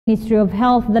Ministry of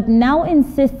Health that now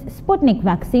insists Sputnik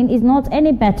vaccine is not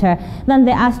any better than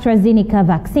the AstraZeneca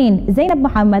vaccine. Zainab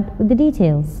Muhammad with the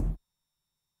details.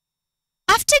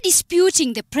 After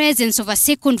disputing the presence of a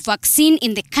second vaccine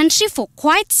in the country for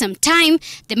quite some time,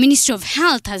 the Ministry of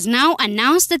Health has now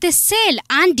announced that the sale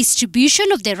and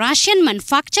distribution of the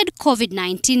Russian-manufactured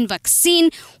COVID-19 vaccine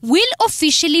will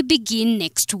officially begin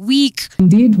next week.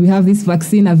 Indeed, we have this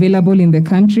vaccine available in the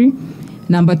country.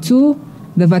 Number two,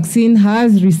 the vaccine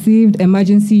has received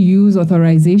emergency use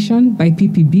authorization by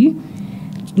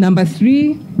PPB. Number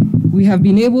three, we have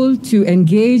been able to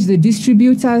engage the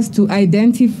distributors to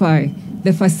identify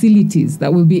the facilities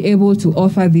that will be able to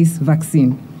offer this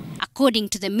vaccine. According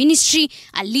to the ministry,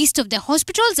 a list of the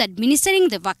hospitals administering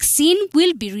the vaccine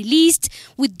will be released,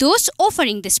 with those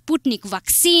offering the Sputnik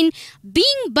vaccine being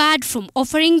barred from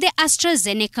offering the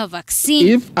AstraZeneca vaccine.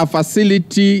 If a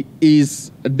facility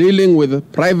is dealing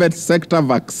with private sector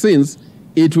vaccines,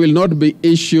 it will not be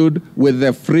issued with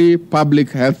the free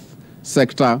public health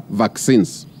sector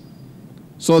vaccines.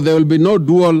 So there will be no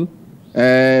dual,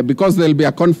 because there will be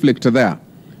a conflict there.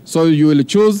 So you will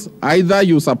choose either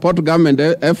you support government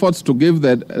efforts to give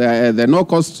the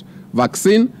no-cost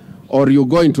vaccine, or you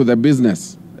go into the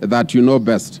business that you know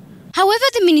best. However,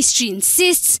 the ministry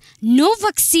insists no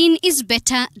vaccine is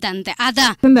better than the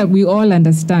other. That we all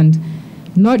understand,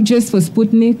 not just for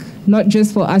Sputnik, not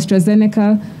just for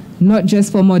AstraZeneca, not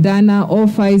just for Moderna or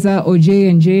Pfizer or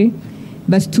J&J,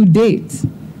 but to date,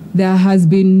 there has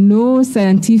been no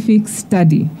scientific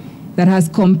study that has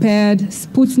compared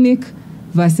Sputnik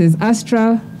versus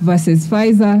Astra, versus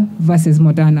Pfizer, versus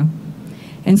Moderna.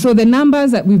 And so the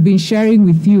numbers that we've been sharing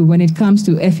with you when it comes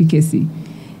to efficacy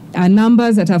are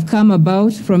numbers that have come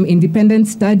about from independent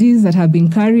studies that have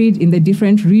been carried in the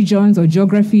different regions or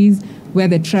geographies where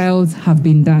the trials have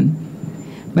been done.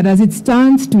 But as it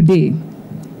stands today,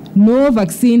 no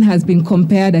vaccine has been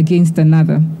compared against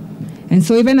another. And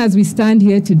so even as we stand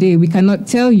here today, we cannot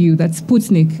tell you that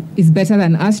Sputnik is better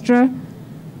than Astra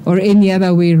or any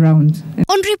other way around.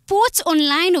 On reports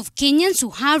online of Kenyans who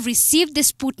have received the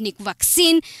Sputnik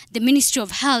vaccine, the Ministry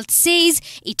of Health says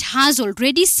it has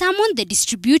already summoned the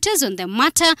distributors on the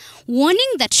matter, warning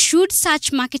that should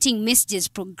such marketing messages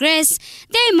progress,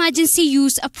 their emergency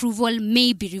use approval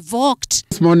may be revoked.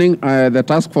 This morning, the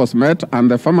task force met,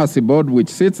 and the pharmacy board, which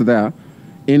sits there,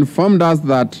 informed us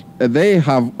that they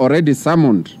have already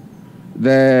summoned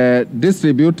the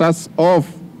distributors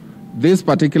of this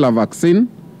particular vaccine,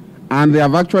 and they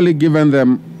have actually given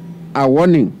them a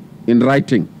warning in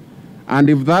writing. And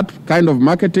if that kind of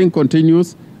marketing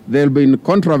continues, they'll be in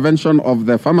contravention of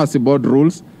the pharmacy board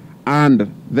rules,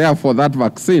 and therefore that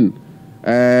vaccine,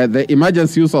 the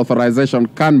emergency use authorization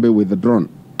can be withdrawn.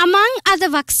 Among other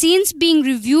vaccines being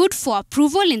reviewed for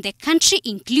approval in the country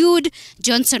include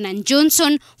Johnson &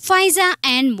 Johnson, Pfizer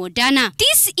and Moderna.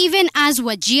 This even as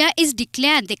Wajir is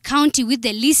declared the county with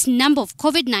the least number of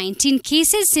COVID-19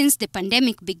 cases since the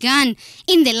pandemic began.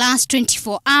 In the last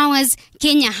 24 hours,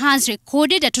 Kenya has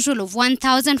recorded a total of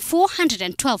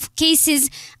 1,412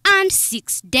 cases and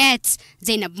 6 deaths.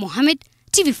 Zainab Mohammed,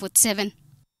 TV47.